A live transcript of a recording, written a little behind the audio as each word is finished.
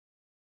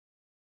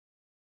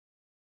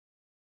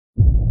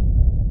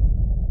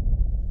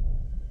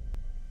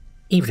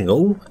Evening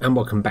all, and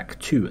welcome back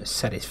to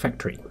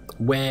Satisfactory,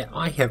 where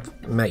I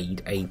have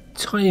made a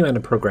tiny amount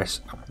of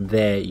progress up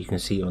there. You can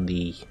see on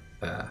the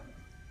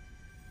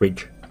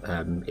ridge.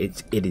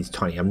 It is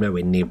tiny. I'm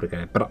nowhere near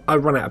beginner, but I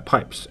run out of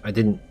pipes. I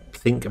didn't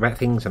think about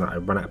things, and I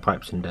run out of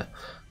pipes, and I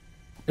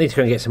need to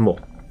go and get some more.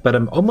 But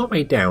on my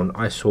way down,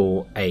 I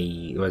saw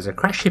there was a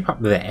crash ship up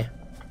there,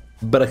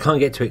 but I can't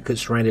get to it because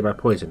it's surrounded by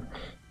poison.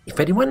 If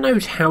anyone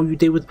knows how you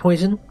deal with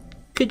poison,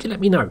 could you let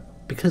me know?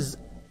 Because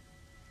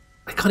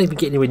I can't even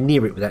get anywhere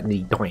near it without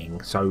nearly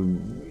dying. So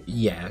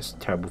yeah, it's a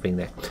terrible thing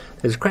there.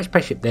 There's a crash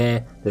spaceship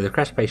there. There's a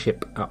crash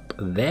spaceship up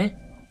there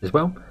as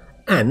well.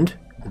 And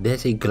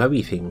there's a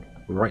glowy thing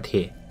right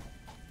here.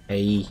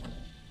 A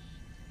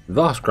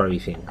vast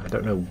glowy thing. I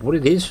don't know what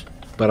it is,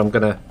 but I'm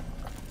going to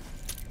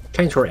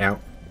chainsaw it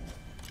out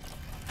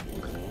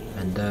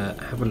and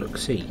have a look,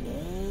 see.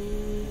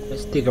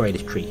 Let's dig away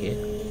this tree here.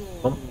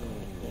 Come on.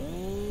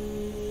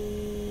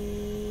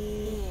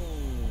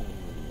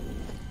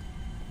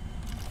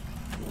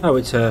 Oh,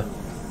 it's a...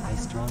 I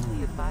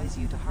strongly advise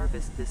you to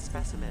harvest this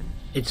specimen.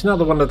 It's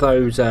another one of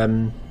those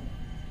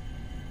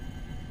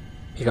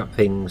pick up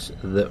things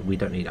that we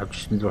don't need. I've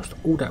just lost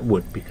all that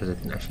wood because I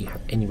didn't actually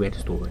have anywhere to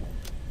store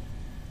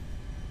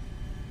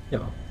it.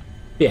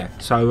 Yeah,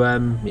 so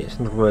it's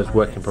another one of those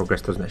work in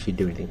progress, doesn't actually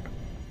do anything.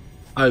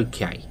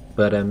 Okay,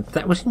 but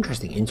that was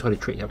interesting. Inside a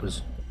tree, that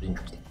was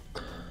interesting.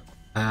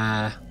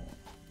 I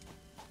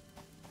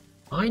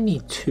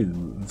need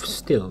to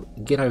still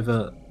get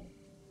over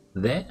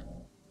there.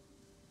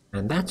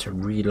 And that's a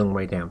really long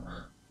way down.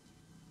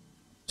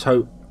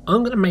 So I'm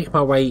going to make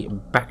my way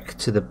back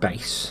to the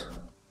base.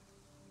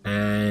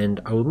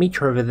 And I will meet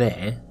you over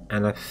there.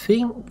 And I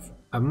think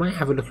I might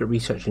have a look at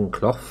researching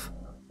cloth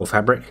or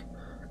fabric.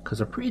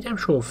 Because I'm pretty damn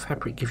sure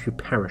fabric gives you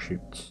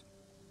parachutes.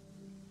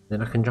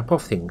 Then I can jump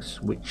off things,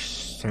 which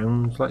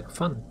sounds like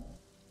fun.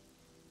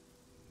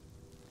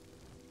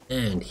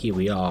 And here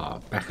we are,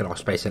 back at our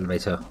space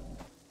elevator.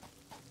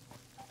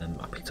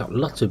 I picked up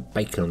lots of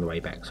bacon on the way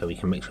back, so we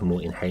can make some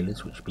more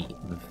inhalers, which would be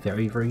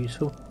very, very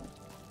useful.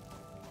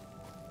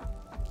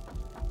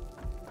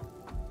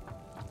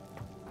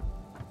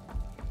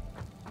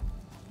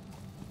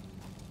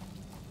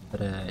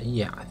 But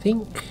yeah, I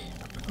think...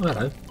 Oh,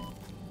 hello.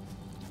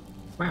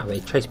 Wow, they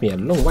chased me a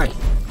long way.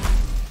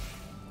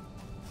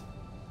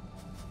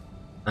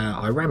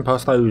 I ran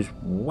past those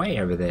way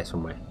over there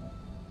somewhere.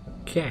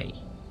 Okay.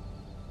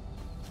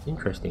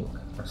 Interesting.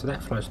 So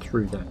that flies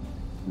through that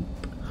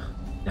hoop.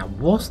 Now,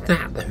 was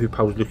that the hoop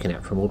I was looking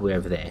at from all the way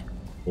over there?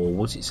 Or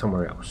was it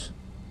somewhere else?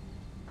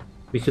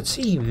 We could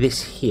see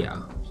this here.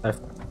 So is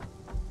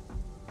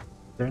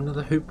there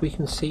another hoop we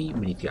can see?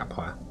 We need to get up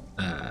higher.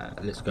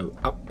 Let's go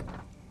up.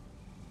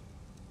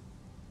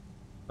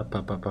 Up,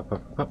 up, up, up,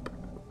 up, up.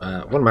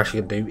 What I'm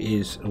actually going to do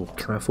is... Oh,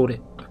 can I afford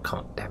it? I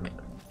can't, damn it.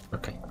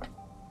 Okay.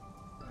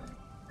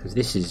 Because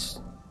this is...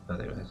 Oh,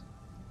 there it is.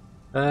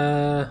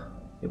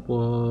 It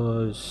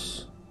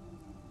was...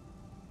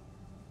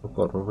 Oh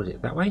god, what was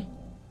it? That way?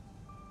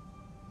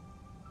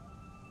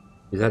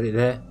 Is that it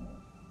there?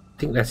 I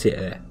think that's it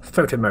there.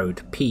 Photo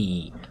mode,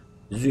 P.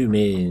 Zoom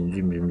in,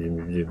 zoom, zoom,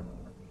 zoom, zoom.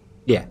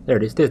 Yeah, there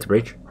it is. There's the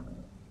bridge.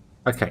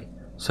 Okay,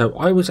 so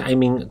I was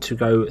aiming to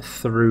go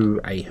through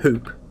a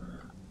hoop,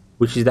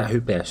 which is that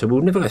hoop there. So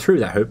we'll never go through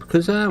that hoop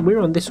because we're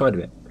on this side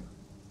of it.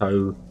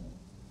 So,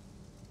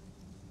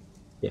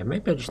 yeah,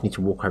 maybe I just need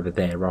to walk over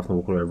there rather than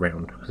walk all the way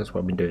around because that's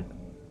what I've been doing.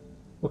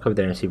 Walk over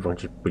there and see if I can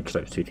just bridge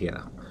those two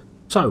together.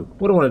 So,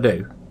 what I want to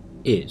do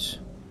is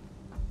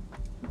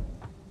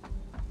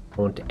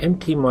I want to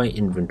empty my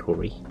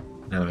inventory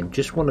and I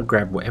just want to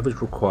grab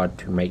whatever's required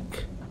to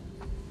make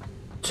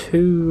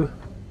 2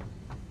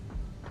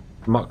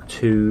 Mark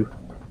II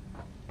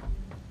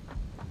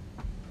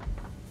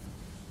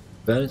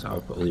burners.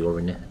 I'll put all the ore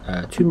in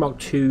there. 2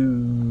 Mark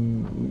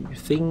II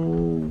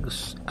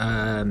things,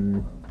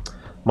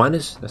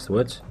 miners, that's the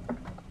words.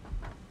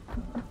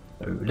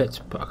 So let's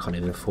put, I can't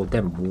even afford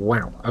them.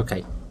 Wow,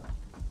 okay.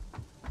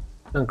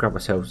 And grab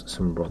ourselves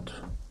some rods.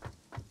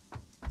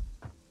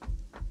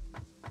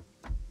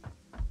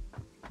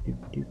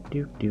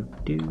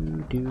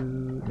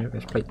 No,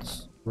 there's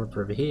plates. Rods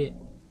are over here.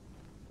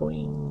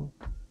 Boing.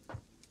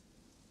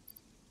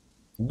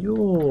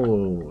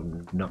 You're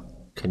not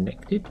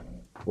connected.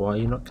 Why are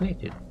you not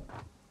connected?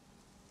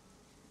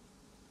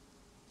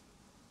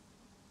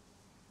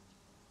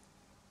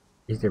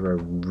 Is there a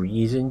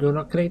reason you're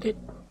not connected?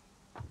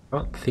 I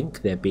don't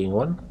think there being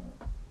one.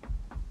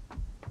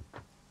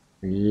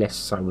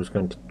 Unless I was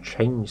going to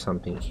change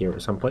something here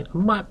at some point. I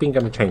might have been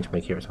going to change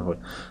something here at some point.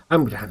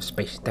 I'm going to have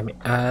space, damn it.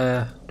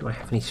 Do I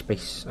have any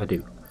space? I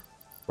do.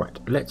 Right,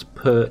 let's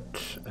put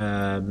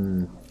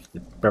the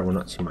barrel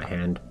nuts in my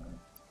hand.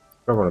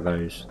 Grab one of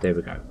those. There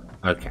we go.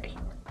 Okay.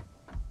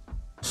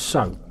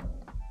 So,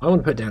 I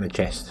want to put down a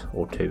chest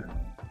or 2.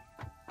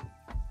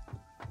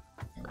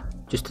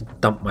 Just to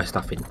dump my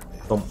stuff in.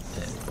 Bump,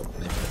 bump,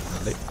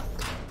 there.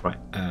 Right,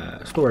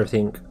 store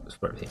everything.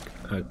 Store everything.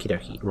 Okie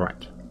dokie.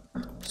 Right.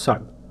 So,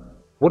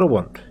 what I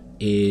want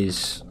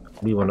is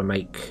we want to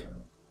make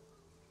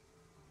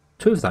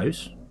 2 of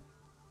those,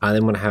 I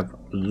then want to have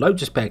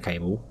loads of spare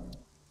cable,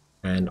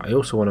 and I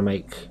also want to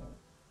make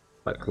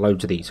like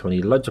loads of these. So I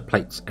need loads of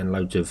plates and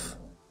loads of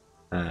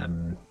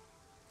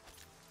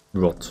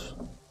rods.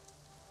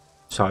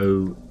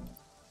 So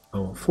I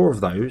want 4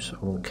 of those.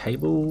 I want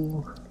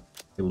cables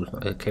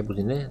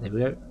in there. There we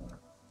go. I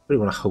really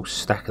want a whole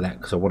stack of that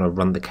because I want to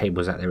run the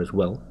cables out there as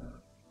well.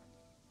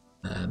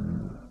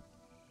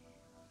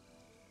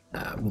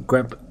 We'll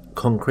grab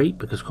concrete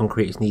because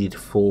concrete is needed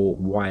for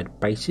wired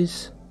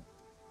bases.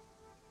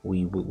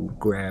 We will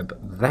grab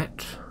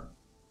that.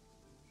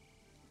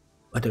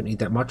 I don't need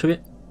that much of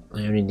it.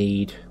 I only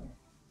need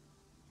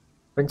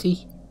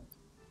 20.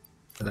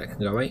 So that can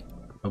go away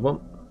if I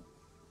want.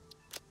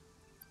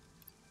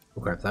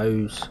 We'll grab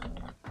those.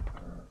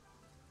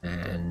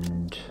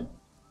 And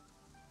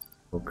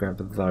we'll grab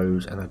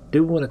those. And I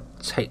do want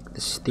to take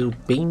the steel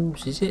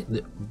beams, is it?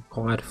 That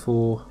required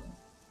for...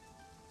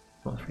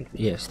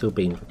 Yeah, steel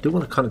beams. I do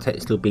want to kind of take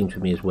the steel beams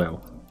with me as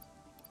well.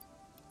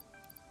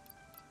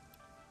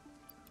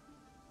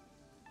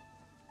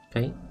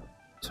 Okay,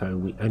 so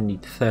we only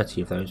need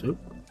 30 of those. Oop.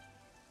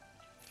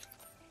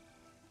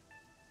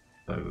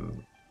 So,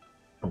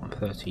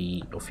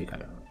 30, off you go.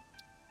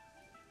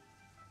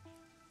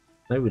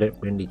 No, we don't.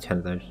 We only need 10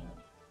 of those.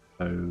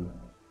 So,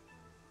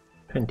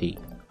 20,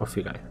 off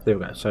you go. There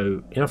we go.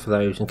 So, enough of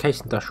those.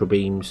 Encased industrial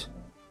beams,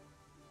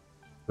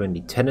 we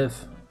only need 10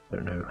 of.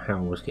 Don't know how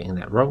I was getting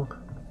that wrong.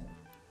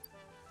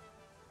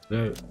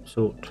 Go,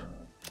 sort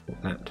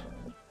that.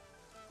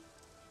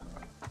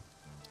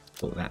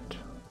 Sort that.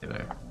 There we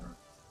go.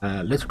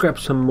 Let's grab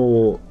some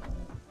more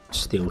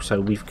steel. So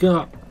we've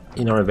got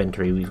in our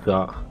inventory, we've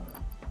got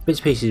bits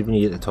and pieces we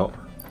need at the top,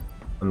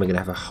 and we're going to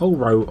have a whole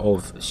row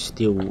of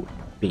steel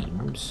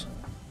beams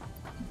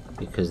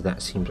because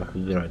that seems like a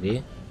good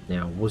idea.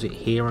 Now, was it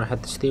here I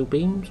had the steel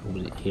beams, or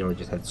was it here I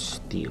just had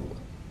steel?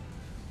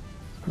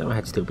 No, I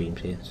had steel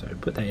beams here, so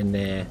put that in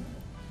there.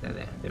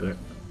 There we go.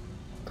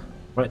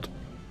 Right,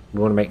 we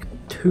want to make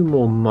 2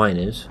 more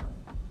miners.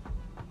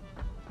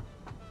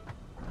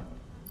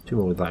 2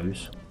 more of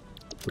those,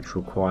 which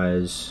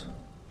requires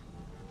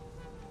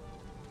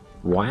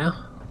wire.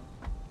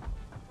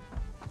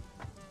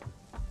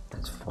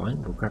 That's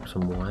fine, we'll grab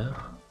some wire.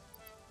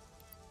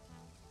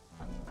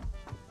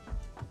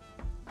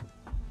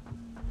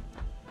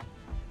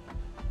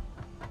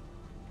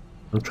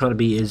 I'm trying to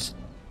be as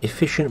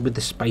efficient with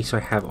the space I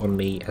have on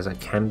me as I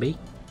can be.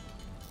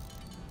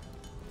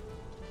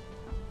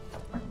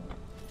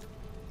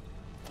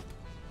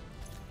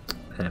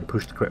 And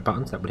push the correct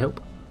buttons, that would help.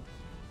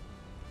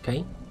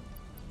 Okay.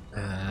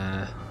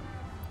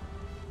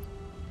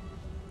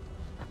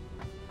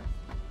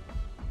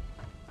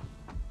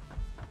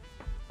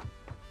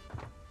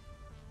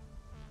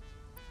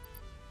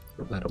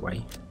 Put that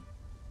away.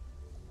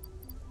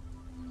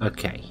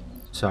 Okay,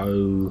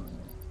 so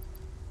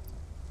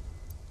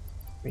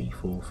 3,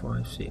 4,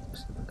 5, 6,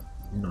 7,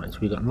 9. So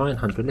we got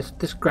 900.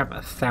 Let's grab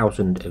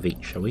 1,000 of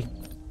each, shall we?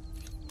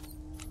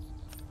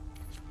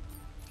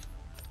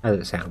 How does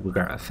it sound? We'll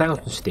grab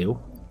 1,000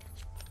 steel.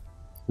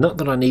 Not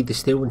that I need the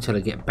steel until I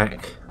get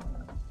back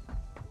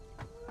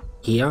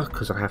here,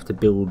 because I have to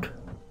build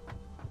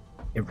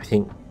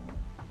everything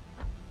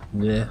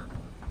there.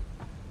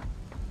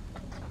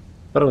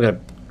 But I'm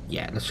gonna,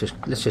 yeah, let's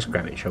just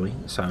grab it, shall we?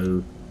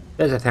 So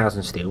there's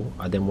 1,000 steel.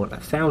 I then want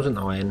 1,000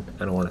 iron,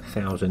 and I want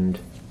 1,000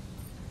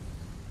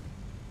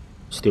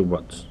 steel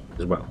rods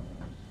as well,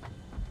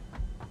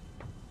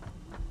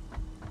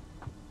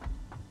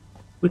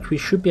 which we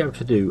should be able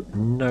to do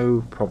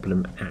no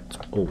problem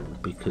at all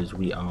because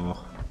we are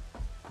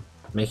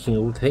making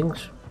all the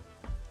things.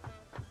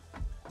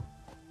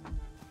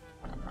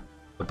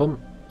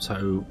 Boom.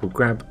 So we'll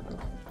grab.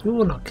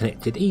 You're not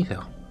connected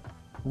either.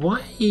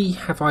 Why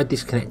have I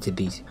disconnected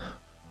these?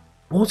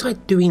 Was I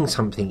doing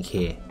something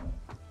here?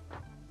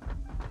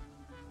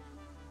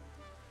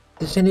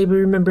 Does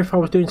anybody remember if I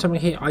was doing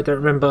something here? I don't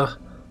remember.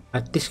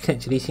 I've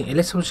disconnected these things.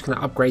 Unless I was just going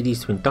to upgrade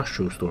these to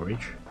industrial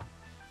storage.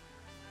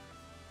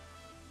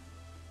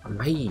 I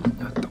may.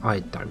 I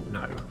don't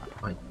know.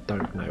 I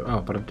don't know.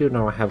 Oh, but I do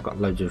know I have got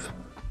loads of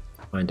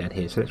mine down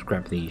here. So let's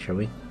grab these, shall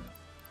we?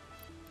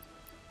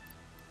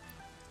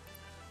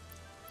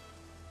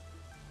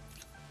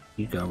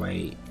 You go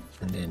away,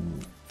 and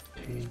then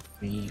 2,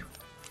 3,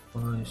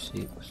 5,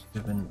 6,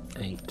 7,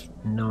 8,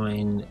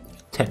 9,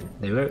 10.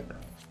 There we go.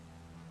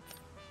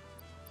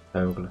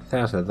 So we've got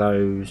 1,000 of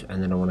those,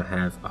 and then I want to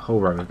have a whole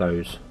row of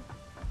those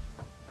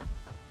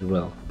as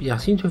well. But yeah, I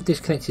seem to have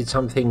disconnected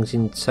some things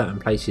in certain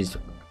places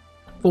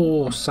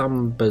for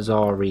some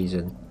bizarre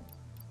reason.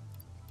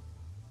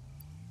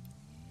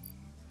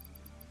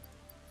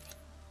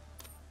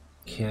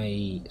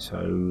 Okay,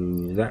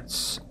 so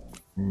that's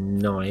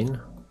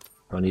 9.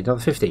 I need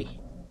another 50.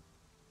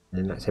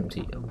 And then that's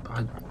empty.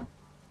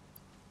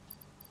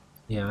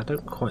 Yeah, I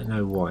don't quite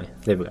know why.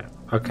 There we go.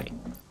 Okay.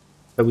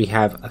 So we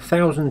have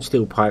 1,000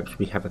 steel pipes,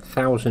 we have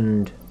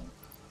 1,000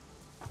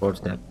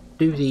 rods. Now,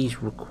 do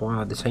these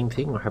require the same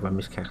thing, or have I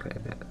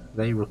miscalculated that?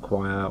 They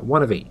require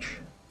 1 of each.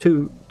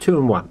 2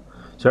 and 1.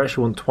 So I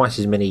actually want twice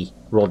as many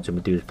rods as we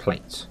do as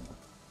plates.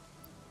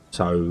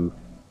 So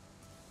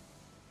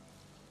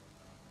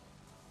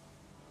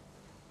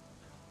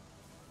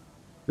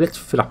let's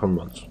fill up on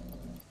rods.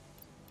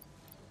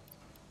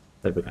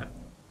 There we go.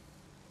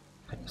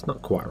 Okay, it's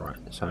not quite right,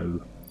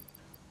 so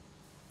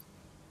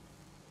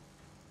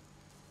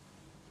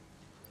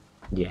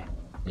yeah,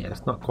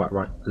 that's not quite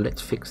right.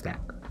 Let's fix that.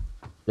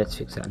 Let's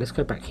fix that. Let's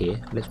go back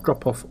here. Let's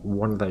drop off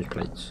one of those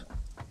plates.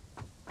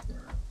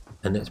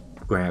 And let's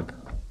grab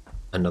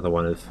another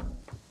one of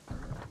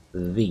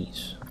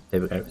these. There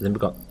we go. And then we've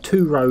got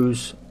two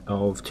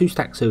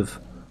stacks of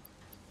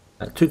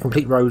two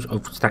complete rows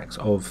of stacks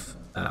of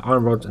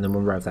iron rods, and then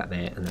one row of that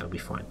there, and that'll be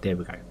fine. There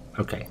we go.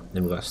 Okay,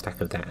 then we've got a stack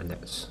of that, and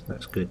that's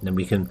good. And then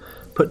we can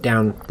put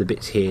down the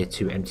bits here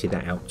to empty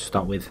that out to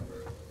start with.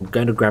 I'm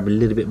going to grab a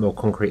little bit more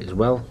concrete as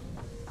well,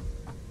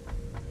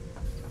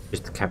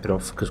 just to cap it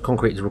off, because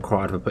concrete is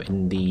required for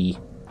putting the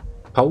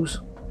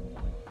poles.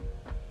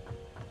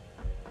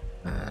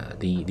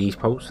 These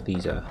poles,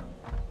 these are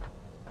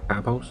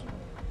power poles.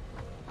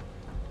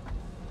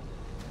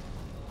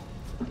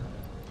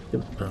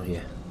 Oh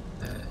yeah,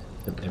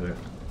 there we go.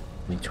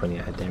 20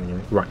 I had there anyway.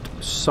 Right,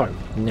 so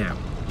now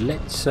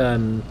let's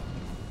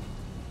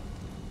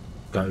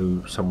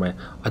go somewhere.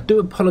 I do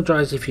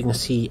apologise if you can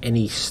see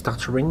any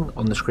stuttering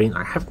on the screen.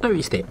 I have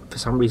noticed it for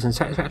some reason.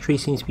 Satisfactory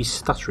seems to be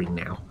stuttering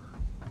now.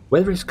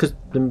 Whether it's because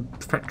the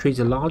factories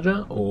are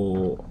larger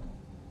or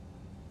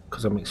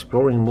because I'm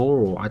exploring more,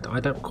 or I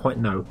don't quite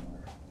know.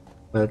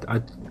 But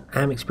I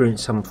am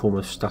experiencing some form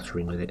of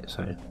stuttering with it,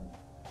 so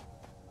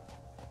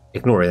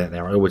ignore that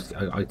there.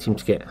 I seem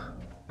to get,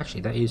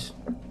 actually that is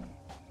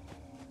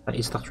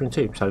stuttering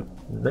too, so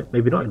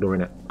maybe not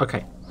ignoring it.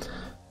 Okay,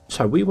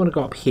 so we want to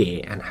go up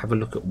here and have a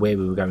look at where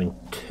we were going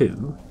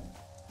to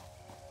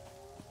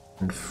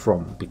and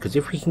from, because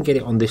if we can get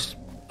it on this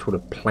sort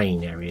of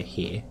plain area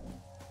here,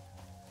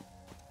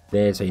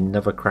 there's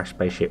another crash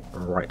spaceship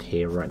right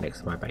here, right next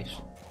to my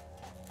base.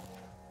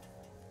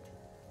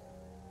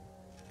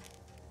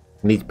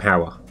 Needs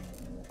power.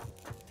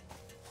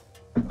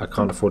 I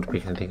can't afford to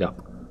pick anything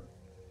up.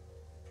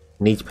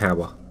 Needs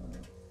power.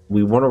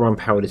 We want to run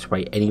power this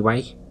way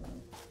anyway.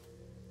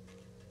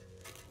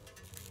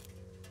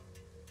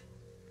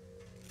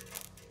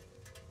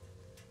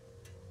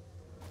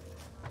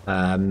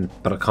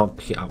 But I can't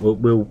pick it up.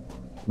 We'll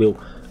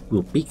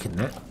beacon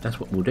that. That's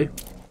what we'll do.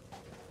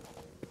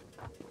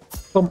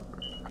 Boom.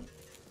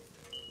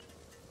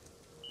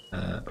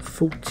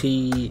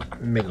 40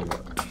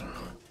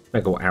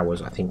 megawatt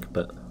hours, I think,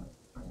 but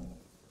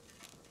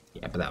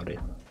yeah, but that'll do.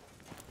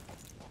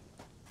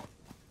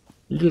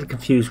 A little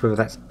confused whether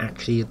that's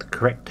actually the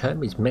correct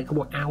term. Is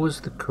megawatt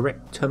hours the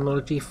correct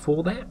terminology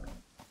for that?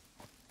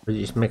 Or is it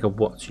just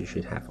megawatts you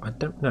should have? I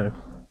don't know.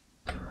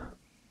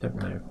 Don't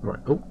know. Right.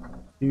 Oh,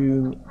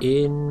 zoom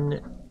in.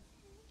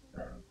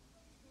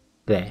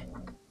 There.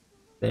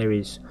 There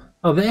is.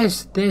 Oh,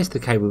 there's the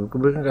cable.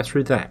 We're gonna go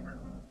through that.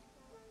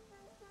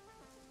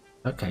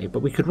 Okay, but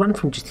we could run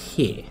from just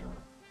here,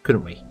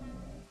 couldn't we?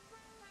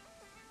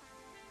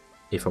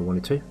 If I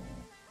wanted to.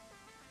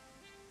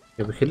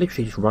 Yeah, we could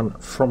literally just run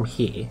from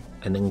here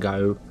and then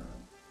go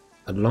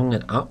along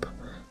and up.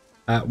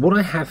 What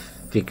I have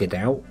figured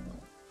out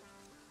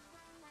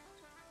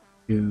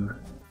does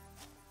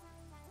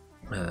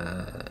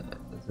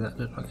that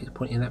look like it's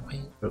pointing that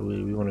way? But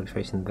we want to be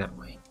facing that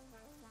way.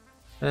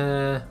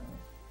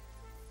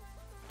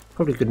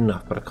 Probably good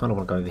enough, but I kind of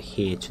want to go over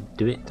here to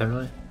do it, don't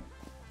I?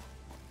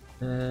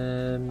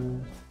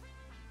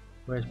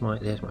 There's my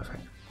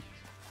factory.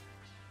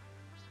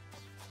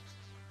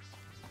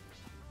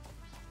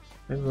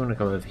 Maybe we want to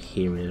go over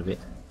here a little bit.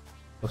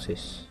 What's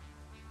this?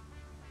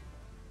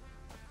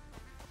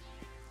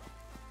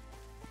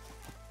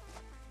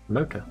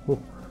 Motor.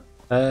 Ooh.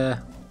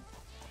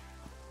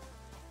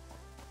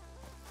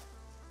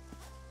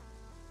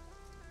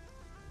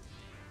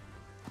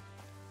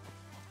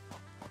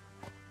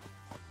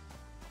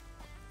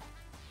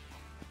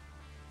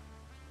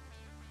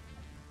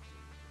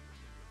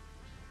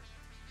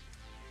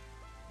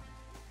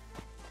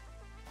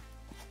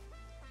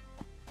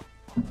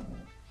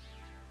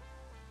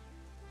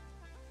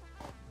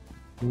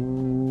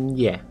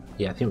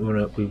 Yeah, I think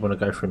we want to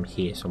go from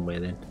here somewhere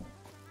then.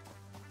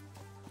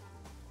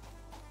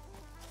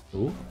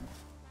 Ooh.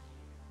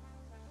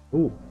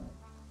 Ooh.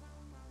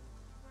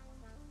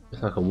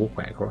 It's like a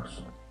walkway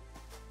across.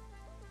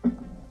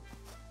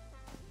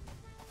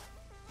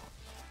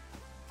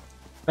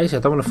 Basically,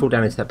 I don't want to fall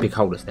down into that big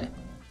hole that's there.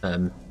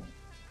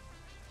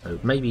 So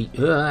maybe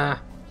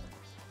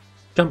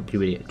jump,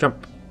 you idiot,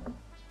 jump.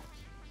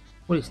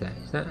 What is that?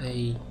 Is that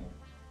a...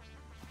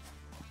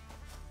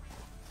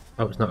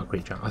 Oh, it's not a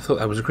creature. I thought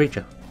that was a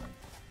creature.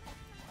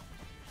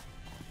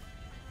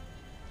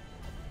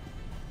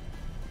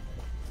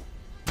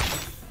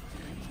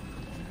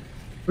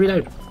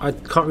 Reload. I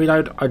can't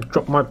reload. I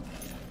dropped my...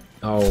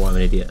 Oh, I'm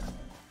an idiot.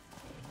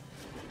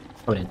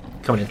 Coming in.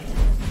 Coming in.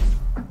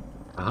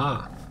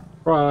 Aha.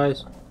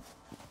 Surprise.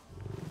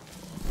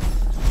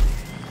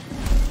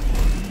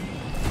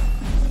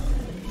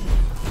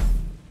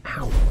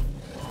 Ow.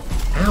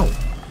 Ow.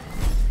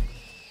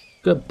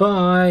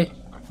 Goodbye.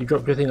 You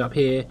dropped your thing up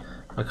here.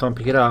 I can't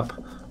pick it up.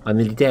 I'm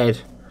nearly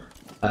dead.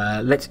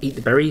 Let's eat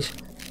the berries.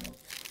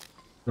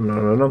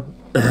 No.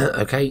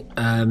 Okay.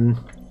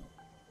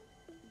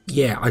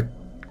 Yeah, I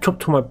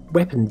dropped all my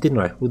weapon, didn't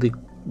I? With the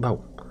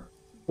well,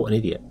 what an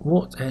idiot!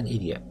 What an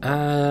idiot!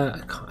 I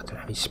don't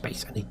have any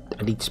space.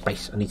 I need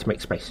space. I need to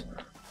make space.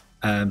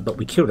 But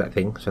we killed that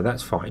thing, so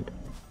that's fine.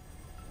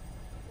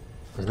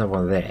 There's another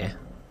one there.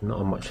 Not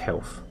on much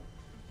health.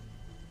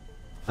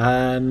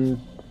 I mean,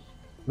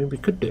 we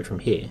could do it from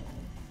here.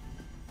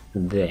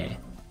 From there.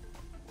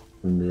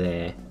 From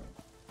there.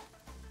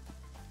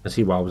 I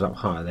see why I was up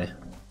higher there.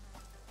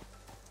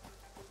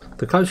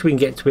 The closer we can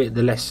get to it,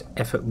 the less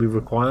effort we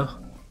require.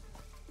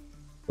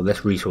 Or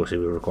less resources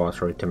we require,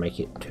 sorry, to make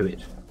it to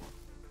it.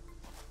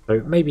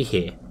 So maybe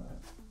here.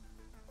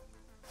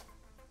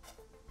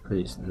 Because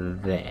it's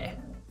there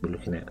we're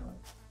looking at.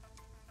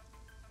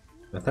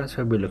 If that's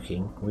where we're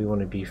looking, we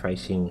want to be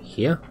facing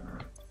here.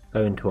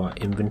 Go into our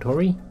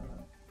inventory.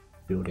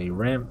 Build a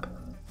ramp.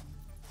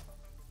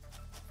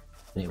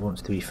 And it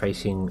wants to be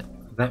facing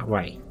that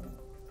way.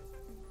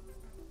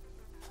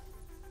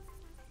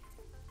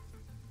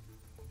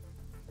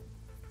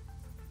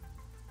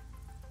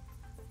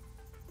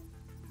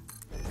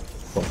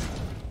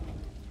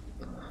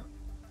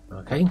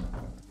 Okay,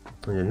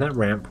 and then that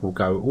ramp will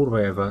go all the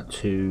way over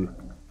to,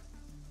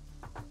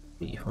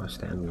 if I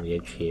stand on the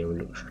edge here and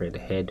look straight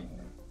ahead,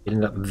 it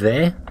end up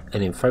there,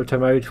 and in photo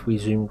mode we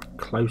zoom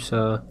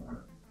closer.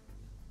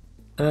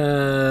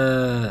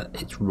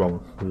 It's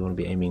wrong, we want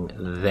to be aiming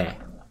there.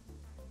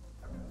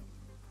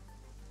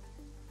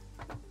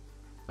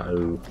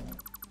 So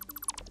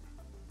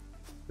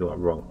you are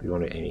wrong, we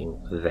want to be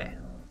aiming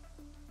there.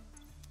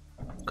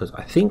 Because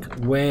I think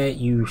where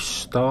you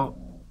start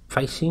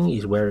facing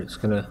is where it's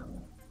going to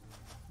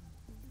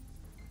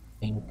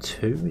aim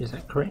to, is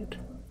that correct?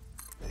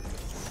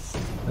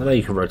 I know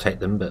you can rotate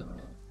them, but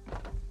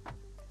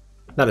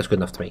that looks good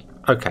enough to me.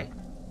 Okay,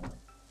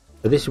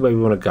 so this is where we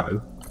want to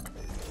go,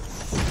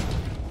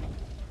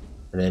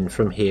 and then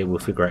from here we'll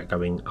figure out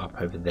going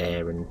up over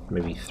there and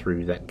maybe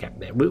through that gap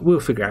there. We'll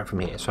figure out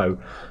from here. So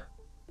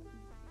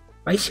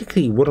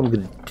basically what I'm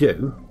going to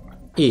do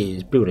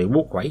is build a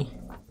walkway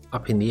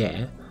up in the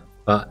air,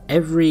 but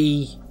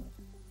every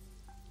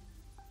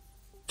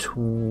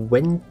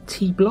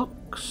 20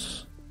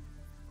 blocks,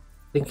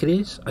 I think it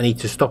is, I need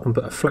to stop and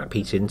put a flat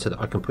piece in so that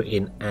I can put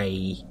in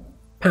a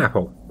power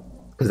pole,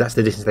 because that's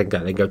the distance they can go.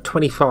 They can go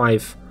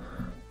 25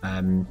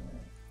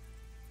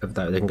 of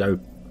those, they can go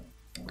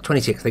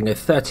 26, they can go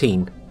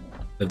 13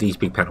 of these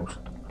big panels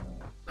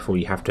before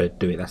you have to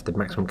do it. That's the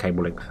maximum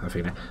cable length, I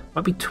think. That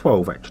might be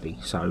 12 actually,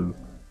 so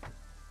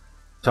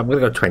I'm going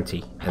to go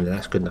 20, and then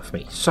that's good enough for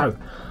me. So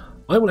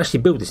I will actually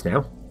build this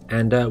now,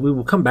 and we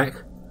will come back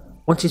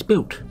once it's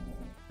built,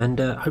 and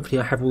hopefully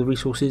I have all the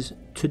resources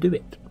to do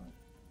it.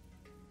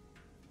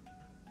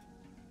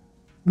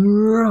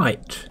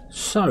 Right,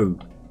 so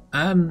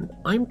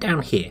I'm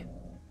down here.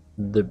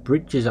 The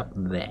bridge is up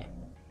there.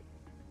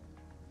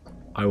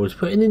 I was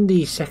putting in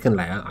the second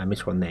layer, I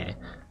missed one there,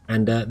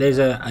 and there's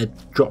a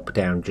drop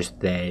down just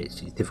there.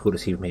 It's difficult to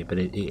see from here, but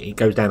it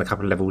goes down a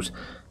couple of levels,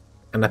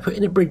 and I put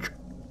in a bridge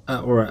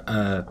or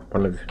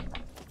one of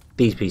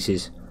these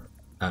pieces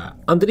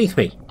underneath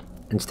me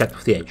and stepped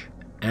off the edge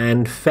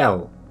and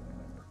fell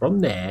from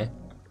there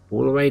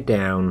all the way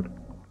down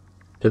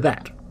to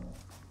that.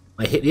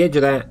 I hit the edge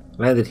of that,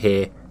 landed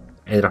here,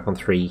 ended up on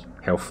 3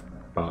 health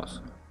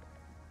bars,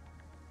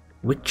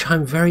 which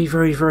I'm very,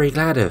 very, very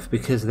glad of,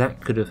 because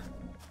that could have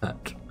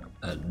hurt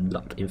a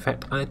lot. In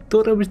fact, I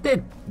thought I was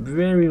dead.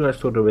 Very much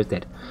thought I was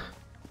dead.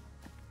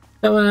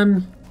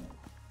 So,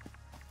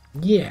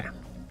 yeah.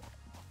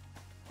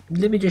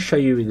 Let me just show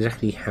you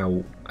exactly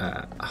how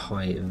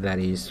high that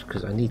is,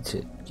 because I need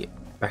to get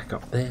back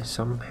up there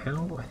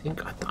somehow. I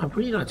think I'd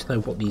really like to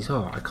know what these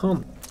are. I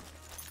can't.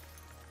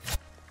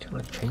 Can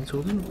I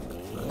chainsaw them?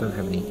 I don't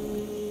have any.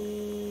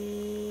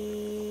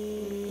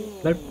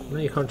 No,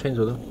 you can't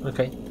chainsaw them.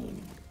 Okay.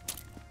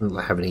 I don't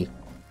have any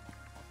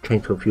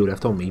chainsaw fuel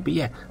left on me, but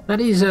yeah,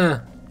 that is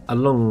a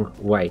long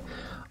way.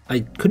 I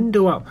couldn't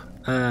do up.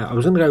 I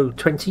was going to go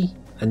 20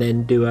 and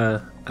then do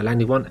a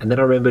landing one, and then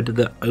I remembered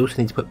that I also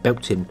need to put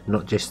belts in,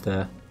 not just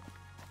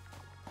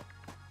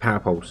power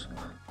poles.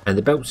 And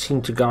the belts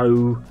seem to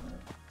go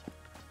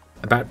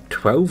about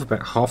 12,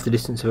 about half the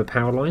distance of a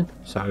power line.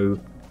 So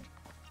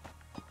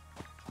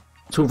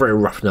it's all very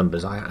rough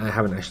numbers. I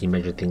haven't actually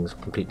measured things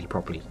completely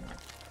properly.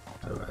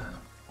 So,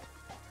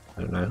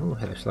 I don't know. Oh,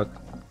 hello, slug.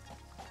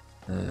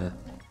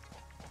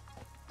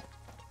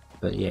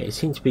 But yeah, it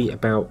seems to be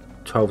about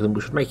 12 of them,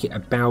 which would make it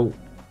about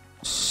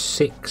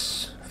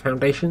 6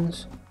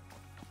 foundations,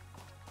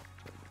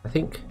 I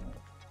think.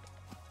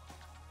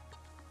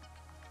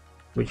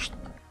 Which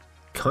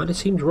kind of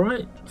seems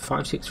right.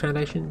 5, 6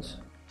 foundations.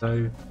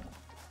 So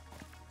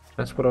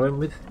that's what I went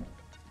with.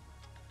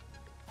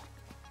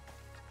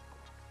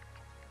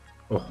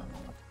 Oh, I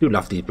do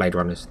love these Blade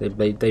Runners.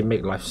 They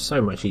make life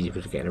so much easier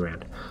for getting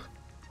around.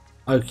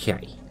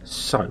 Okay,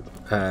 so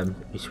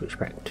we switch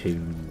back to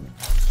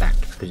that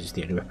because it's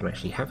the only weapon I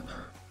actually have.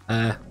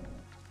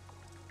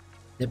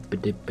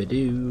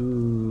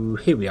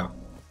 Here we are.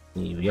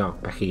 Here we are,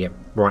 back again.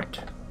 Right.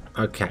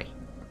 Okay.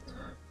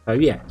 So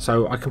yeah,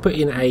 so I can put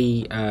in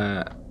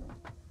a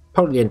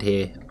pole at the end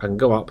here. I can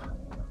go up.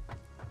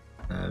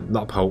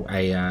 Not a pole,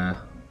 a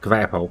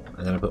conveyor pole,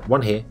 and then I put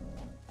one here,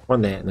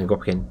 one there, and then go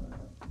up again.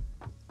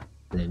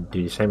 And then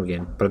do the same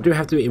again. But I do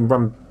have to do it in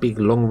one big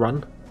long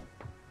run.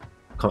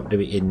 Can't do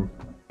it in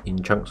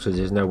chunks, because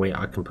there's no way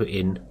I can put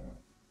in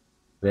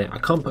there. I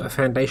can't put a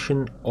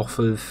foundation off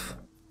of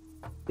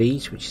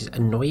these, which is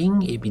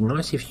annoying. It'd be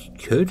nice if you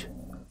could,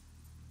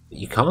 but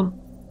you can't.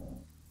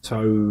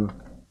 So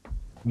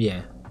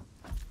yeah,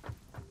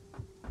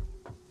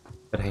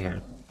 but hey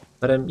ho.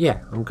 But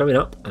yeah, I'm going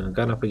up and I'm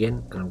going up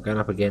again and I'm going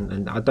up again,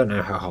 and I don't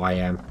know how high I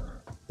am.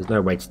 There's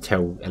no way to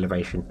tell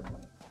elevation,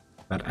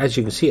 but as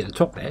you can see at the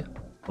top there,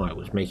 I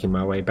was making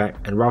my way back,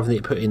 and rather than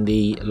it putting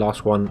the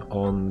last one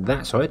on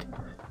that side,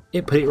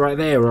 it put it right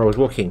there where I was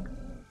walking,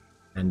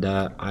 and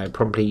I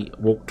promptly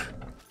walked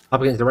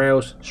up against the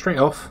rails straight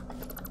off.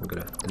 I'm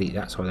gonna delete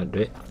that so I don't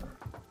do it,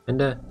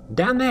 and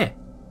down there,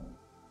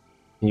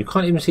 and you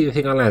can't even see the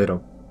thing I landed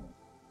on,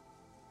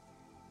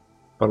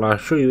 but I'll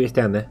show you it's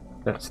down there.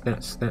 That's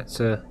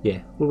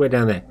yeah, all the way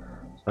down there.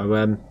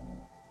 So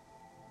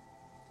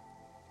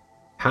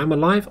how I'm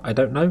alive, I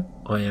don't know.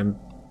 I am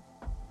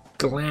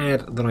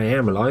glad that I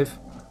am alive,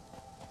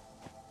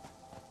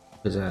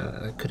 because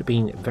it could have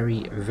been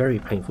very, very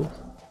painful.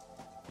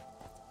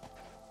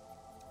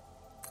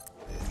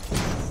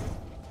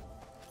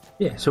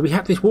 Yeah, so we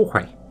have this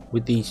walkway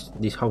with these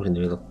holes in the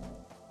middle,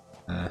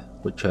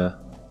 which are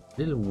a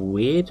little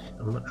weird.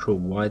 I'm not sure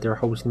why there are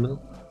holes in the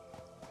middle.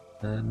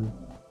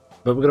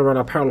 But we're going to run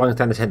our power lines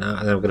down the centre,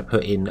 and then we're going to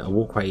put in a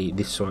walkway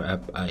this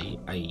side,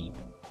 a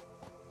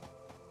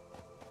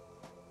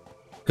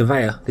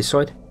conveyor this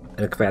side,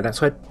 and a conveyor that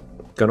side,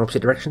 going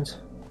opposite directions.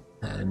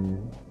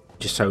 And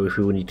just so if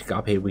we need to get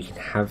up here, we can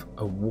have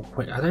a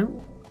walkway. I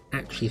don't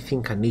actually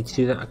think I need to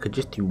do that. I could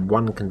just do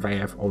one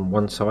conveyor on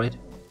one side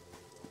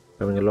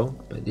going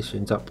along, but this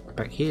ends up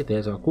back here.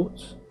 There's our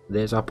quartz,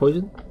 there's our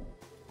poison.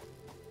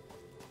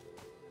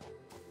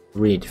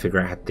 We need to figure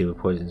out how to deal with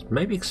poisons.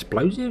 Maybe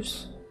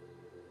explosives?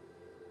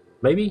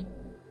 Maybe?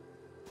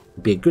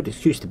 It'd be a good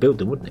excuse to build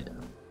them, wouldn't it?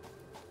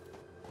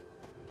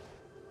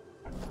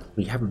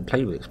 We haven't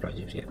played with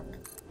explosives yet.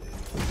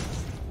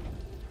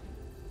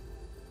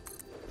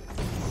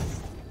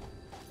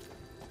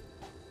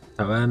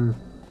 So,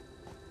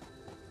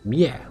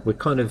 yeah, we're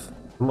kind of...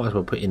 Might as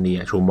well put in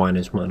the actual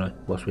miners, mightn't I,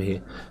 whilst we're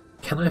here.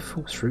 Can I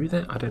fall through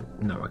that? I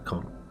don't... No, I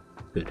can't.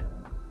 Good.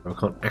 I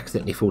can't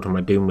accidentally fall to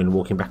my doom when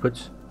walking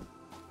backwards.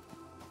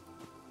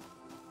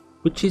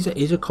 Which is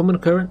a common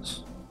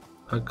occurrence.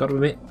 I've got to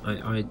admit,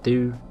 I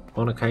do,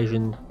 on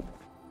occasion,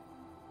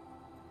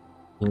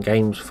 in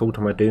games, fall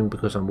to my doom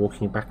because I'm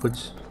walking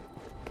backwards.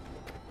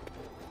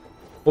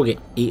 Or get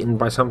eaten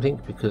by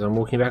something because I'm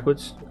walking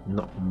backwards,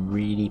 not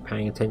really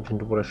paying attention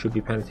to what I should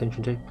be paying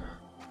attention to.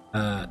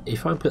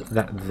 If I put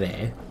that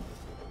there,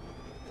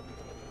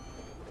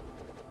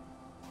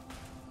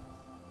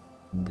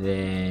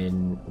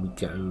 then we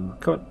go,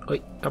 come on,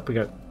 wait, up we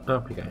go,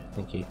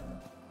 thank you.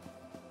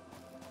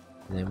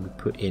 And then we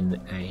put in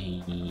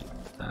a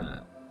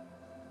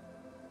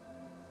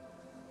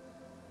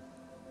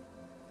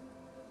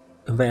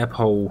conveyor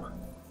pole.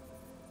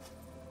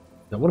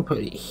 I want to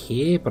put it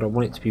here, but I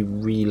want it to be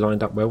really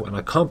lined up well, and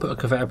I can't put a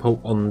conveyor pole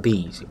on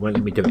these. It won't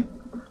let me do it.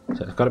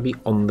 So it's got to be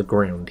on the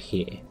ground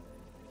here.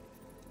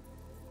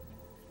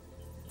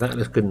 That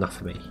looks good enough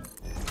for me.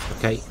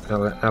 Okay,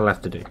 that'll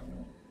have to do.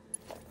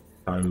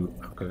 So I'm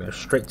going to go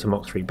straight to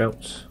Mark 3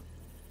 belts.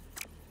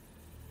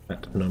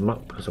 That doesn't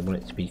unlock because I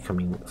want it to be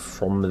coming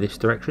from this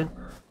direction.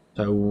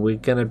 So we're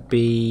going to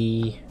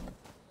be...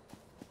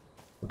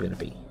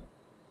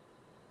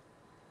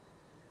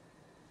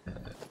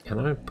 Can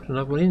I put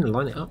another one in and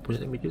line it up? Will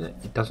it let me do that?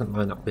 It doesn't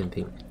line up with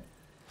anything.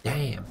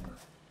 Damn.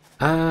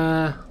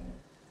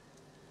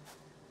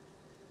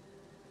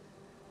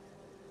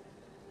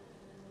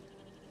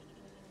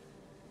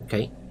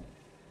 Okay.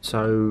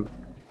 So...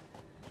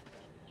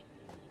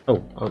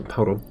 Oh,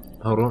 hold on.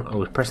 I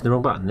was pressing the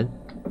wrong button then.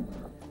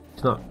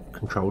 It's not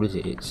control, is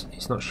it?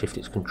 It's not shift,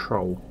 it's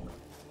control.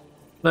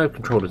 No,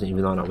 control doesn't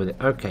even line up with it.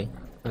 Okay,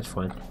 that's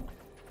fine.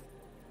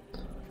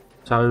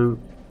 So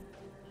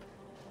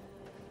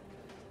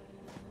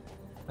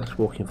that's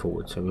walking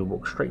forward. So we'll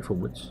walk straight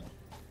forwards.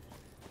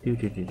 Do.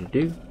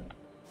 And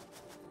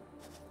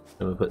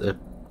we'll put the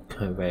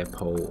conveyor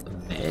pole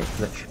there.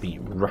 That should be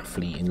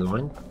roughly in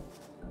line.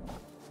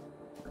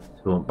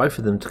 So we want both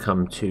of them to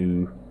come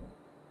to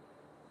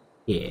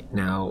here.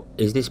 Now,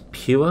 is this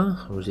pure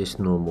or is this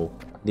normal?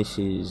 This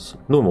is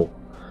normal.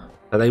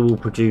 So they will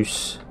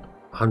produce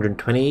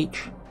 120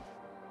 each.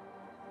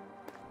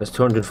 That's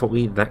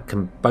 240. That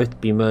can both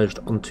be merged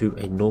onto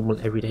a normal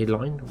everyday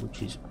line,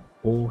 which is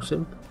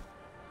awesome.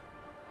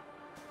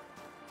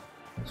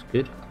 That's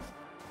good.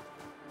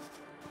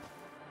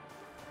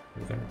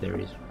 There we go. There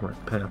it is.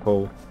 Right, power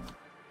pole.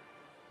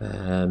 I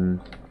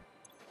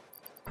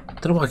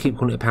don't know why I keep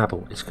calling it a power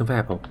pole. It's a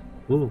conveyor pole.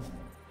 Ooh.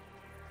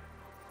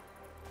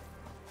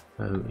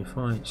 So if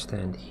I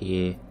stand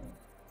here,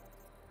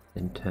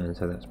 then turn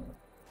so that's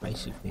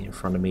basically in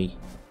front of me.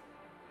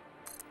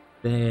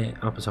 There,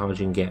 up as high as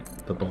you can get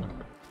the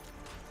bomb.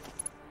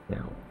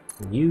 Now,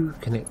 you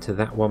connect to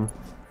that one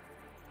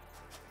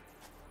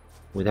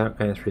without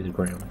going through the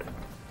ground.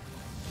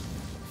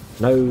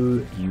 No,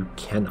 you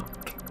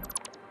cannot.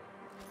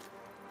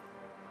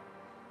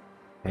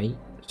 Okay,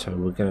 so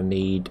we're going to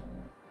need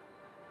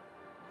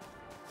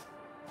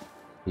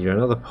either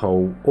another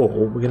pole, or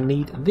we're going to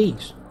need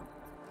these.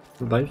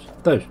 Those.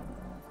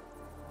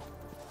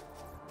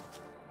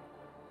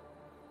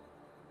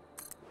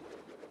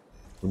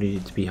 We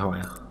need it to be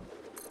higher.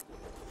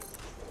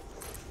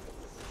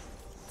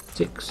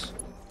 6.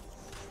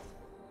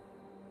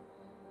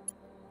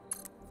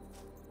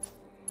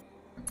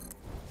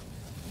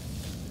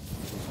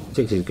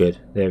 Six is good.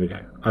 There we go.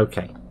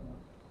 Okay.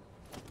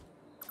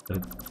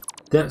 So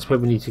that's where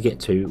we need to get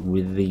to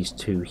with these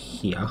two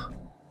here.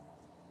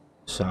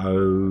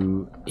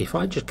 So if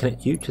I just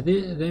connect you to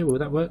there, will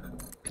that work?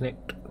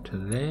 Connect to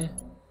there.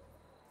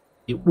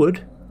 It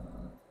would.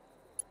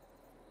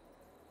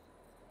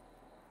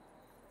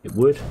 It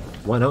would.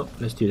 Why not?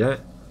 Let's do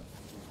that.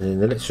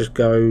 And then let's just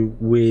go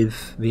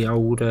with the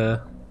old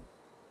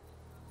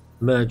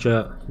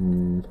merger.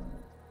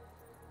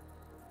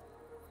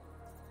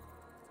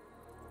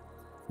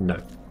 No,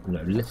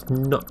 let's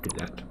not do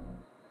that.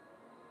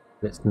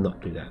 Let's not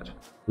do that.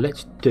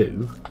 Let's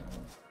do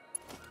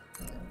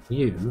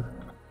you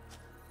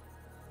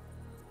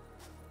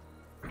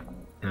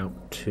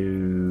out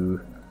to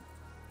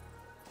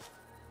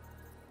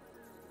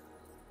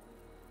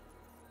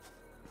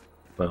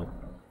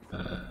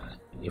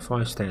if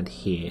I stand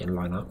here and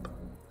line up,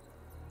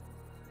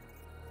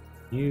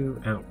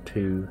 you out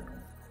to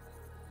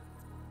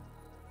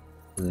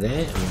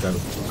there, and we go.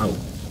 Oh,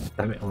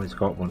 damn it! I always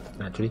got one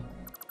actually.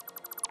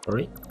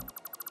 Sorry.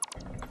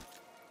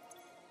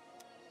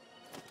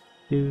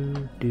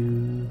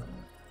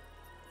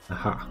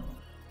 Aha.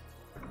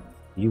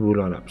 You will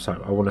line up.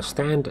 So I want to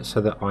stand so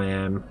that I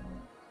am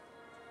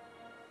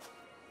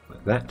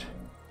like that.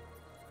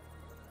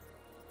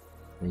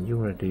 And you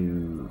want to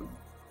do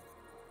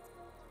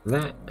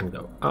that and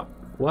go up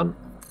one,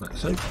 like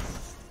so.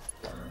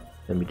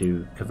 Then we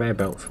do conveyor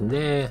belt from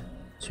there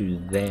to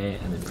there,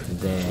 and then from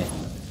there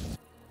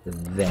to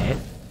there.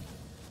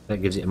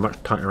 That gives it a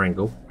much tighter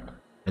angle.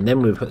 And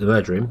then we put the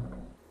merger in.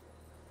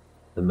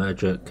 The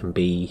merger can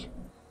be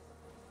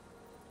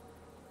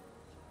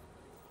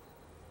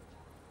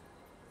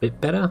a bit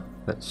better.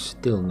 That's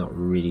still not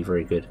really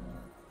very good.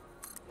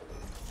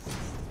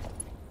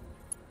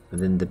 And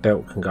then the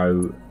belt can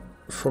go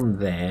from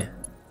there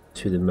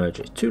to the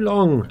merger. It's too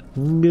long.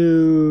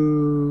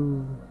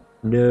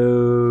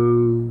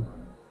 No.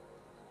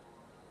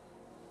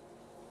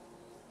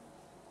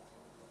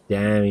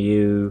 Damn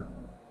you.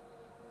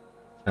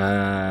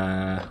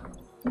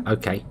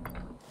 Okay.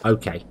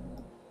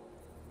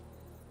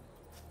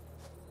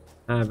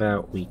 How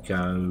about we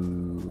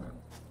go?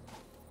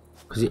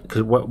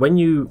 Because when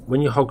you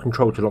hold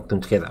control to lock them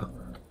together,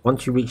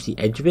 once you reach the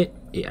edge of it,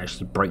 it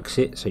actually breaks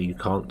it, so you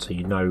can't. So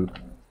you know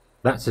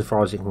that's as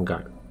far as it can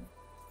go.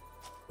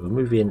 We'll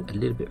move in a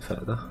little bit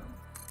further.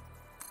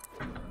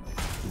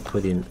 And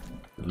put in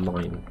a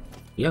line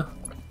here.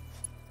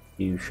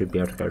 You should be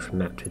able to go from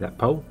that to that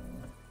pole.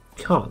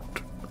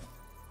 Can't.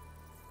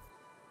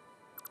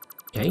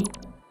 Okay,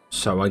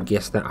 so I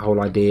guess that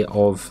whole idea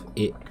of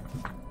it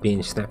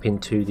being snap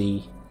into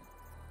the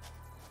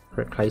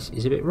correct place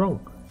is a bit wrong.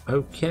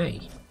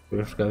 Okay, we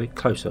have to go a bit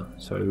closer,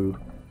 so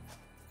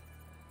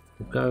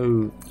we'll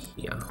go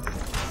here.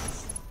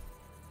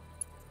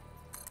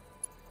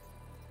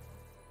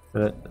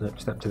 No,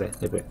 snap to there.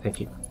 There we go. Thank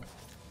you.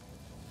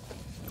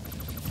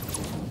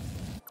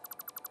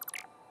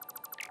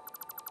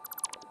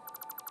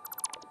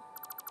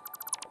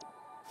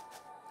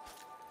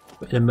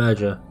 Put in a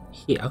merger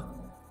here.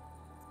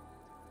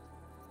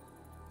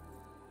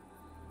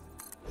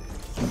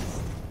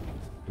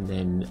 And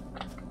then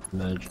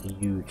merge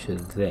you to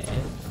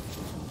there.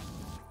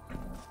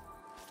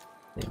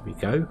 There we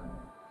go.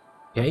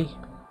 Okay,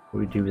 what do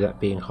we do with that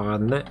being higher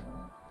than that?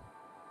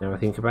 Now I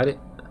think about it.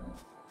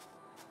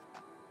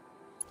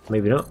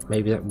 Maybe not.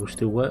 Maybe that will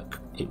still work.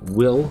 It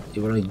will.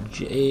 It will only.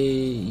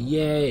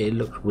 Yeah, it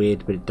looks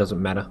weird, but it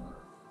doesn't matter.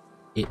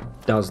 It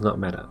does not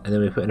matter. And then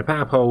we put in a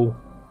power pole.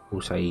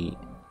 We'll say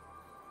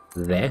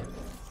there.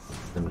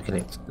 Then we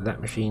connect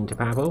that machine to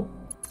power pole.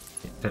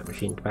 That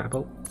machine to power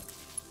pole.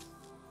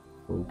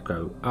 We'll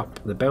go up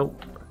the belt.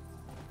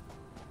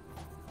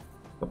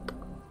 Up.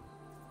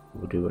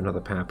 We'll do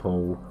another power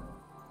pole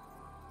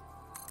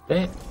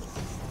there.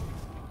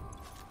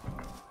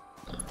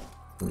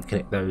 And we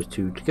connect those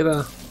two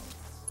together.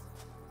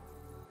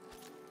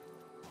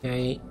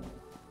 Okay.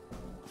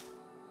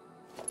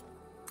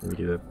 And we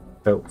do a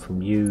belt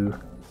from you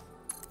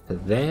to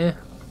there.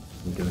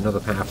 We do another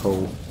power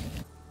pole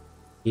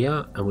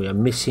here, and we are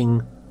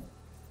missing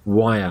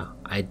wire.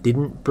 I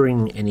didn't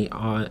bring any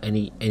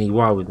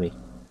wire with me.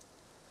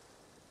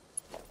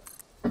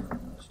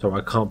 So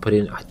I can't put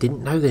in... I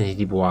didn't know they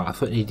needed wire. I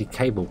thought they needed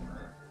cable.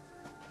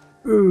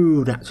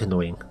 Ooh, that's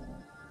annoying.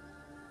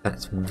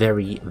 That's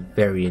very,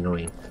 very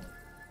annoying.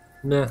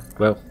 Nah,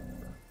 well,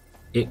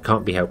 it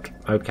can't be helped.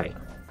 Okay.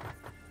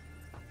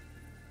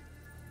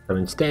 So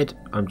instead,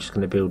 I'm just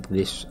going to build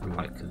this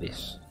like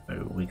this.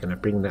 So we're going to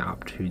bring that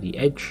up to the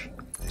edge.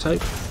 So,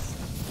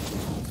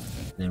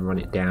 then run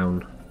it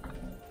down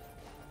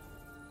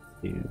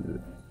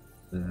to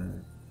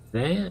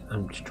there.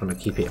 I'm just trying to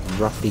keep it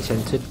roughly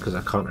centered because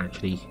I can't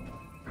actually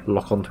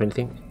lock onto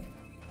anything.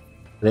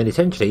 And then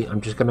essentially, I'm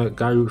just going to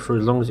go for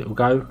as long as it will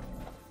go,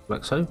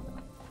 like so.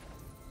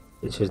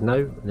 It says no,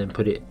 and then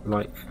put it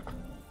like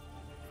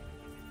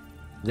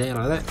there,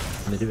 like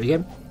that, and then do it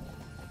again.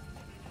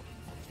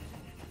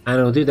 And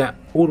I'll do that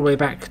all the way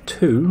back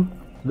to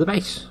the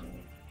base.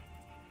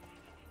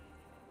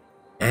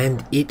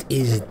 And it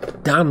is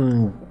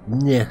done.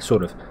 Yeah,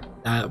 sort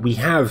of. We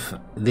have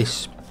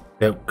this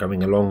belt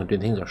going along and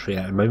doing things. I'll show you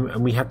that in a moment.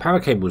 And we have power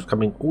cables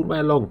coming all the way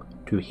along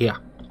to here.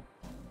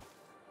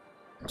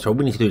 So all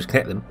we need to do is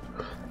connect them.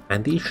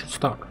 And these should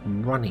start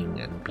running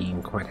and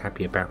being quite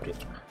happy about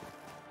it.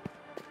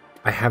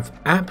 I have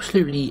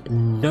absolutely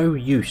no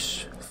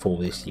use for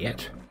this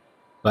yet.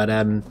 But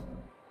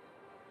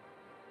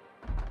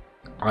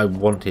I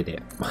wanted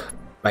it,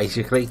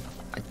 basically.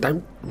 I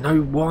don't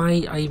know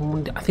why I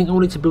think I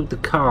wanted to build the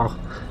car,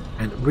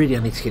 and really I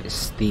need to get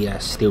the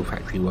steel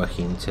factory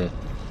working to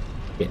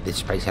get this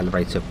space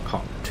elevator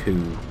part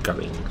 2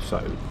 going,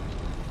 so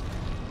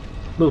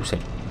we'll see.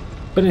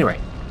 But anyway,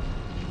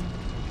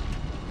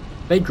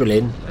 they drill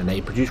in and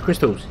they produce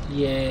crystals,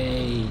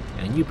 yay,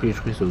 and you produce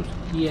crystals,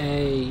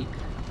 yay,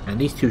 and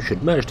these two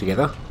should merge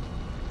together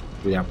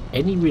without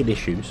any real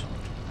issues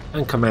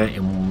and come out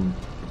in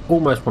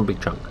almost one big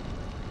chunk.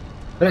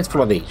 But let's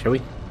follow these, shall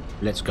we?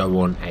 Let's go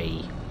on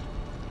a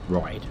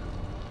ride.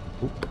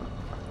 Oop.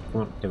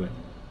 Come on, do it.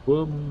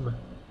 Boom.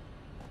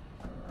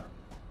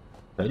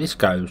 So this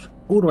goes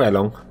all the way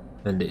along,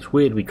 and it's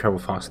weird we travel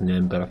faster than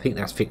them, but I think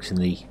that's fixing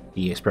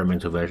the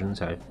experimental version.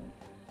 So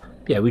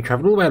yeah, we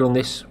travel all the way along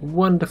this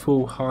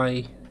wonderful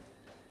high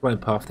flowing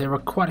path. There are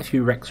quite a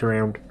few wrecks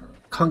around.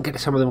 Can't get to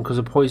some of them because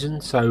of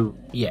poison. So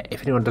yeah,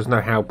 if anyone does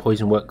know how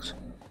poison works,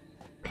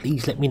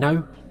 please let me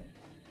know,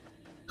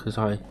 because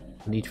I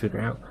need to figure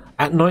it out.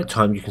 At night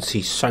time, you can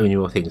see so many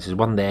more things. There's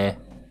one there.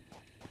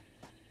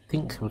 I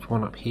think there was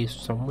one up here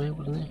somewhere,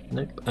 wasn't there?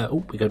 Nope.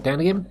 Oh, we go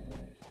down again.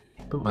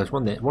 But there's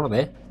one there. One up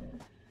there.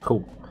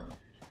 Cool.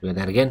 We go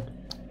down again.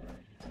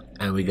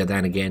 And we go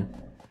down again.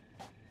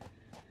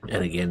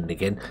 And again and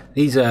again.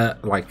 These are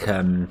like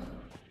 10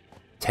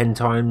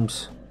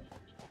 times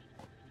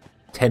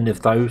 10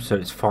 of those. So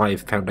it's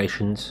 5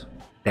 foundations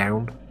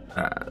down.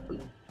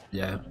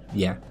 Yeah.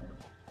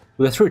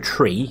 We go through a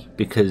tree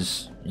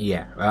because,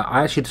 yeah,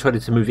 I actually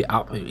decided to move it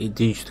up. It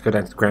used to go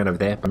down to the ground over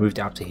there, but I moved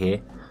it up to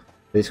here.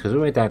 This goes all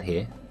the way down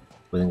here.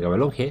 We'll then go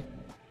along here.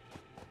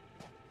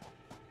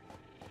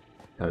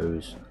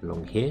 Goes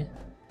along here.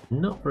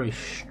 Not very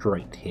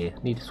straight here.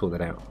 Need to sort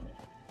that out.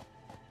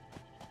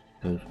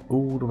 Goes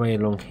all the way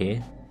along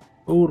here.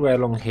 All the way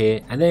along here.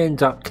 And then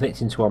ends up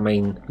connecting to our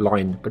main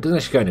line, but doesn't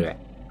actually go anywhere.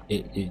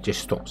 It just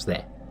stops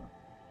there.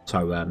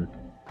 So,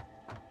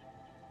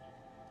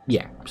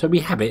 yeah, so we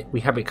have it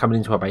coming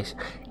into our base.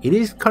 It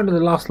is kind of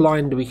the last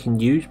line that we can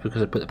use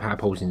because I put the power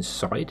poles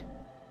inside,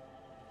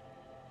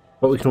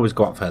 but we can always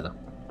go up further.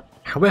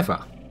 However,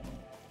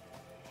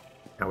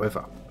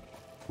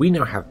 we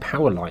now have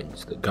power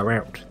lines that go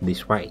out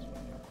this way,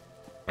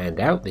 and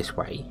out this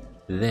way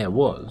there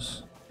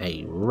was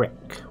a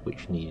wreck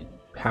which needed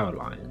power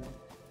line,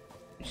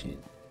 which is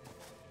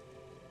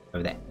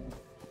over there.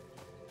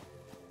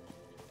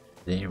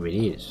 There it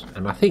is,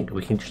 and I think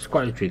we can just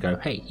quite literally go,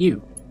 hey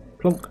you,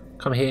 plonk,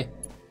 come here,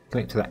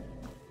 connect to that,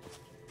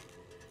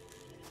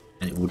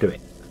 and it will do it.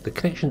 The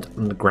connections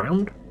on the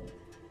ground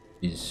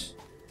is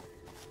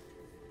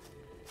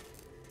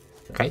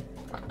okay,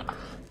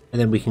 and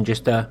then we can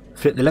just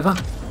flip the lever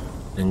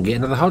and get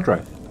another hard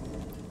drive.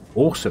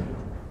 Awesome.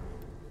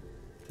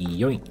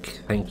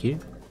 Yoink, thank you.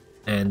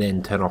 And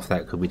then turn off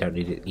that because we don't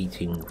need it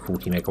eating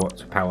 40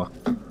 megawatts of power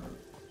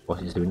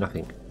whilst it's doing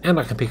nothing. And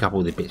I can pick up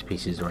all the bits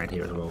pieces around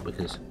here as well,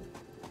 because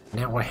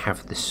now I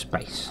have the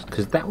space,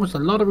 because that was a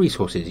lot of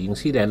resources. You can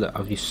see there, look,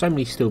 I've used so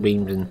many steel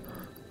beams and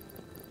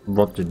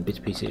rods and bits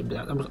pieces.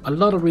 That was a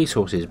lot of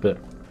resources, but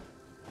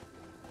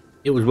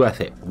it was worth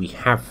it. We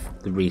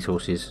have the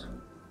resources.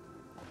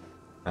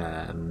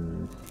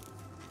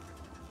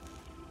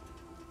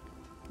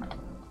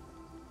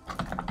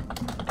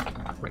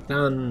 Wreck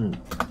done.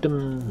 There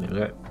we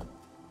go.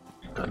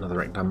 Got another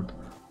wreck done.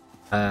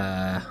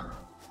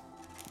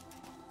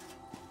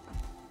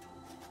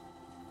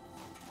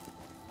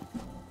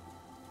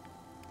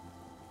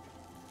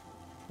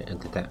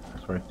 Entered that,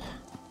 sorry.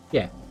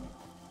 Yeah.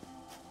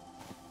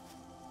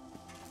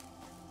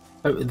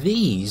 So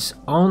these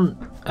aren't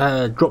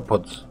drop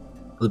pods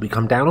that we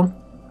come down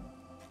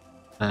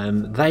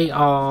on. They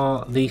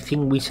are the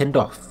thing we send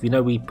off. You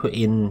know, we put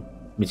in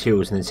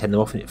materials and then send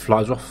them off and it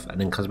flies off and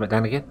then comes back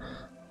down again.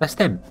 That's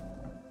them.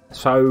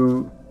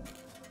 So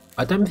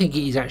I don't think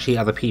it is actually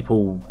other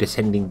people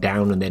descending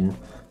down and then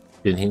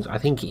doing things. I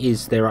think it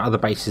is there are other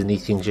bases and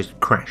these things just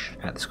crash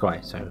at the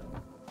sky. So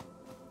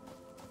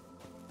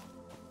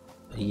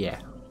yeah.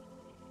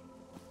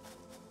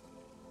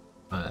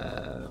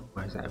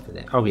 Why is that over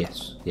there? Oh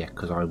yes, yeah,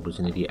 because I was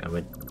an idiot. I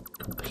went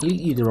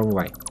completely the wrong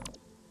way.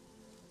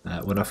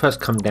 When I first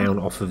come down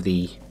off of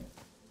the,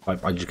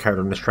 I just carried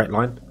on a straight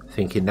line,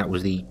 thinking that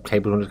was the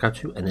cable I wanted to go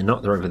to, and they're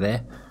not. They're over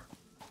there.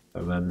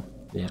 So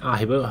yeah.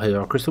 Here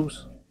are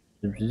crystals.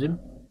 Zoom, zoom, zoom.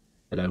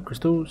 Hello,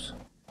 crystals.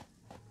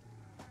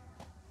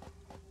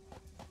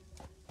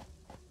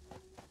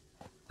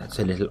 That's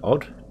a little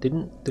odd.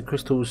 Didn't the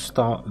crystals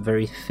start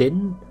very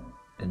thin,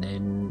 and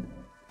then?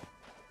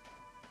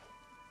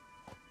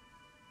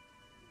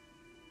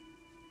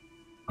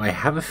 I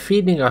have a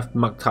feeling I've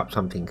mucked up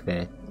something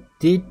there.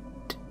 Did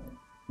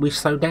we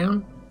slow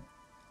down?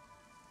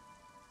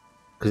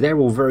 Because they're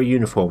all very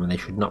uniform and they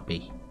should not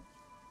be.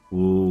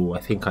 Ooh, I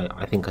think I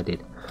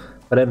did.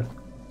 But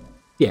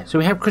yeah. So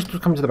we have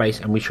crystals come to the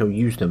base and we shall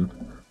use them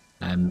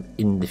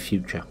in the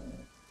future.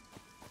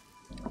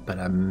 But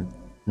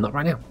not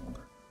right now.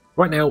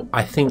 Right now,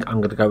 I think I'm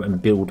going to go and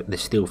build the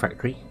steel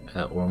factory,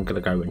 or I'm going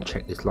to go and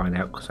check this line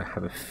out because I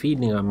have a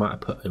feeling I might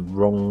have put a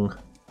wrong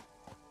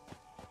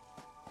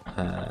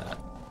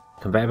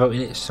conveyor belt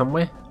in it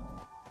somewhere,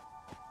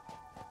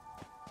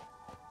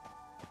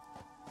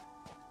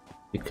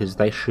 because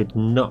they should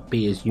not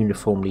be as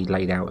uniformly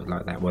laid out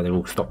like that. Well, they're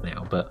all stopped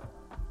now, but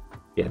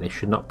yeah, they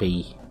should not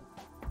be.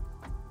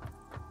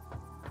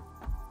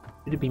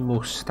 Should have been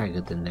more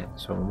staggered than that.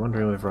 So I'm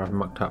wondering whether I've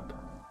mucked up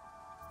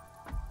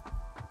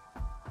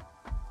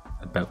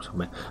a belt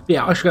somewhere. But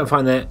yeah, I should go and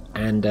find that,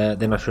 and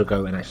then I should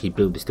go and actually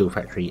build the steel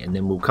factory, and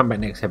then we'll come back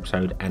next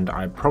episode, and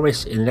I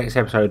promise in the next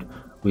episode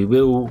we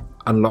will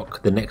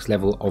unlock the next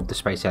level of the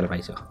space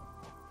elevator.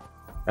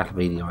 That'll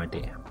be the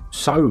idea.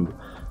 So,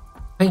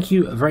 thank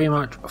you very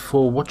much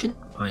for watching.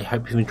 I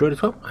hope you've enjoyed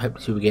as well. I hope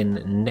to see you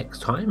again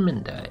next time,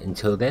 and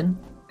until then,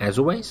 as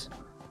always,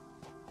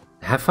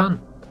 have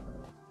fun.